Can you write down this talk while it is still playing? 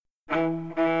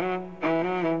Welcome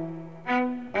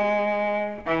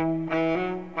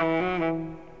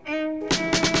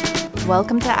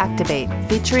to Activate,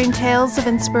 featuring tales of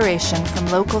inspiration from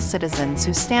local citizens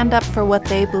who stand up for what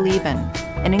they believe in,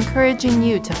 and encouraging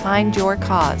you to find your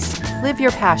cause, live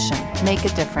your passion, make a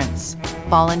difference.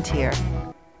 Volunteer.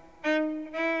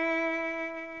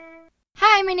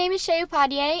 Hi, my name is Shay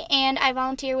Upadhyay, and I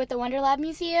volunteer with the Wonder Lab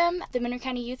Museum, the Monroe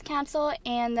County Youth Council,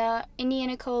 and the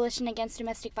Indiana Coalition Against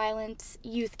Domestic Violence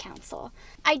Youth Council.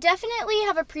 I definitely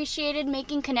have appreciated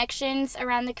making connections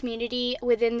around the community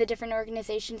within the different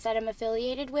organizations that I'm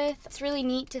affiliated with. It's really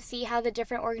neat to see how the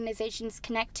different organizations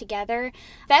connect together,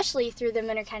 especially through the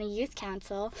Monroe County Youth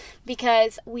Council,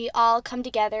 because we all come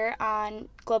together on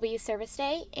Global Youth Service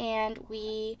Day, and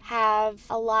we have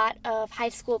a lot of high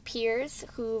school peers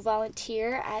who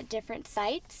volunteer at different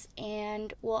sites,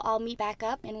 and we'll all meet back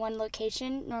up in one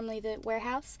location, normally the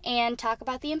warehouse, and talk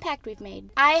about the impact we've made.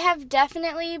 I have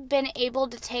definitely been able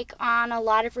to take on a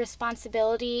lot of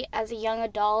responsibility as a young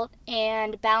adult,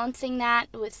 and balancing that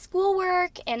with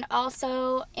schoolwork and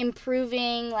also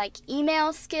improving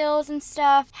email skills and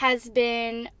stuff has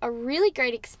been a really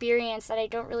great experience that I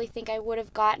don't really think I would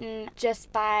have gotten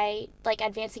just by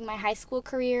advancing my high school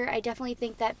career. I definitely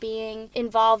think that being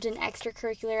involved in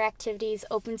extracurricular activities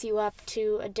opens you up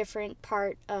to a different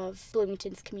part of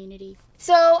Bloomington's community.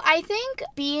 So I think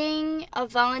being a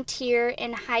volunteer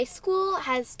in high school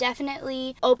has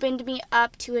definitely opened me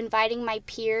up to inviting my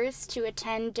peers to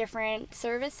attend different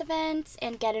service events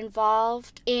and get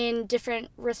involved in different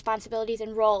responsibilities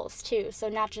and roles too, so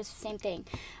not just the same thing.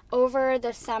 Over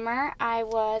the summer, I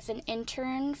was an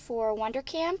intern for Wonder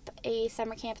Camp, a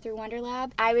summer camp through Wonder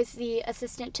Lab. I was the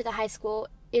assistant to the high school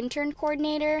intern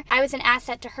coordinator. I was an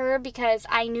asset to her because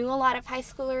I knew a lot of high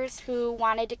schoolers who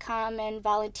wanted to come and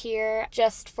volunteer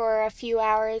just for a few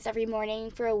hours every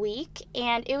morning for a week.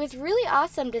 And it was really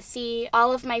awesome to see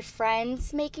all of my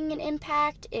friends making an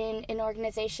impact in an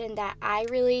organization that I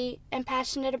really am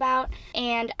passionate about.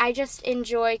 And I just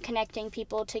enjoy connecting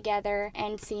people together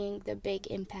and seeing the big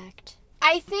impact.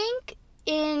 I think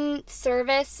in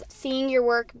service, seeing your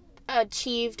work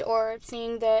achieved or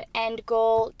seeing the end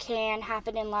goal can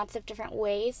happen in lots of different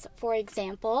ways. For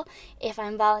example, if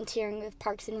I'm volunteering with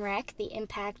Parks and Rec, the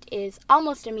impact is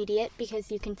almost immediate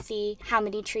because you can see how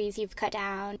many trees you've cut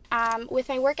down. With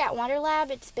my work at Wonder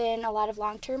Lab, it's been a lot of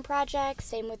long-term projects.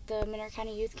 Same with the Monroe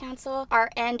County Youth Council. Our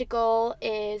end goal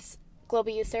is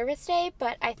Global Youth Service Day,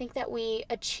 but I think that we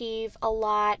achieve a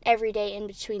lot every day in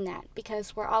between that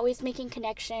because we're always making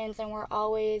connections and we're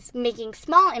always making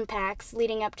small impacts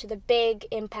leading up to the big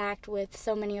impact with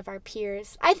so many of our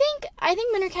peers. I think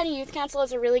Monroe County Youth Council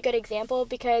is a really good example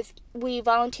because we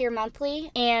volunteer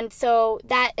monthly, and so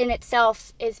that in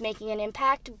itself is making an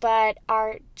impact, but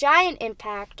our giant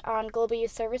impact on Global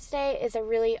Youth Service Day is a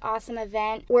really awesome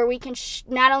event where we can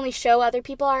not only show other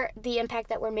people the impact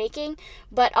that we're making,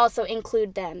 but also include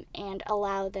them and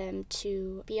allow them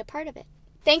to be a part of it.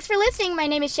 Thanks for listening. My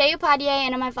name is Shay Upadhyay,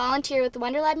 and I'm a volunteer with the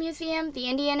Wonder Lab Museum, the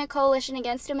Indiana Coalition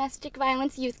Against Domestic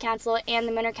Violence Youth Council, and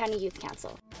the Monroe County Youth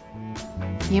Council.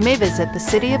 You may visit the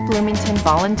City of Bloomington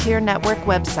Volunteer Network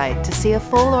website to see a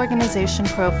full organization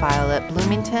profile at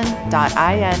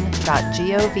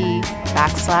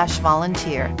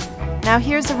bloomington.in.gov/volunteer. Now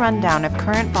here's a rundown of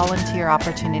current volunteer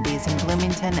opportunities in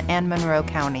Bloomington and Monroe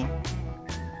County.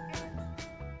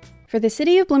 For the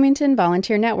City of Bloomington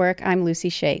Volunteer Network, I'm Lucy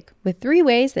Shake, with 3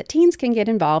 ways that teens can get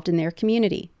involved in their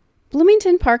community.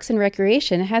 Bloomington Parks and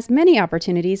Recreation has many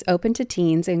opportunities open to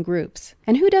teens and groups.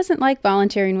 And who doesn't like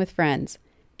volunteering with friends?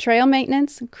 Trail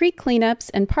maintenance, creek cleanups,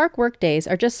 and park work days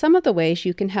are just some of the ways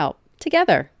you can help,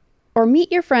 together. Or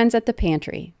meet your friends at the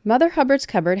pantry. Mother Hubbard's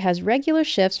Cupboard has regular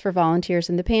shifts for volunteers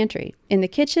in the pantry, in the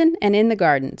kitchen, and in the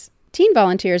gardens. Teen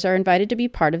volunteers are invited to be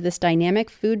part of this dynamic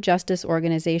food justice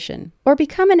organization. Or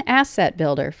become an asset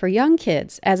builder for young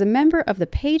kids as a member of the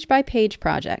Page by Page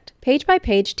project. Page by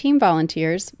Page team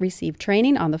volunteers receive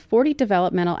training on the 40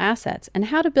 developmental assets and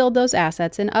how to build those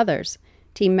assets in others.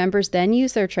 Team members then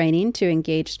use their training to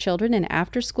engage children in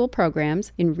after-school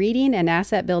programs in reading and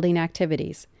asset-building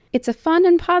activities. It's a fun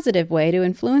and positive way to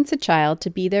influence a child to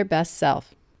be their best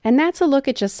self. And that's a look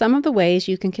at just some of the ways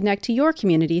you can connect to your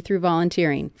community through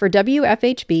volunteering. For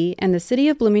WFHB and the City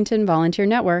of Bloomington Volunteer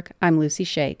Network, I'm Lucy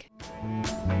Shake.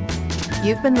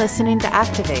 You've been listening to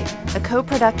Activate, a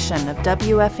co-production of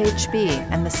WFHB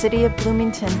and the City of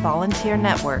Bloomington Volunteer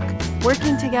Network,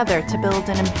 working together to build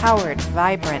an empowered,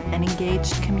 vibrant, and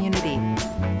engaged community.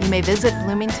 You may visit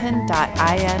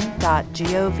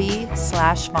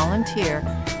bloomington.in.gov/volunteer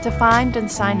to find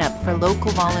and sign up for local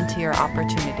volunteer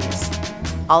opportunities.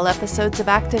 All episodes of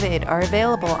Activate are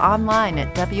available online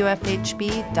at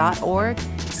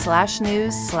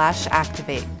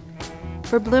wfhb.org/news/activate.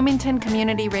 For Bloomington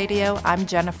Community Radio, I'm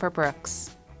Jennifer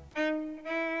Brooks.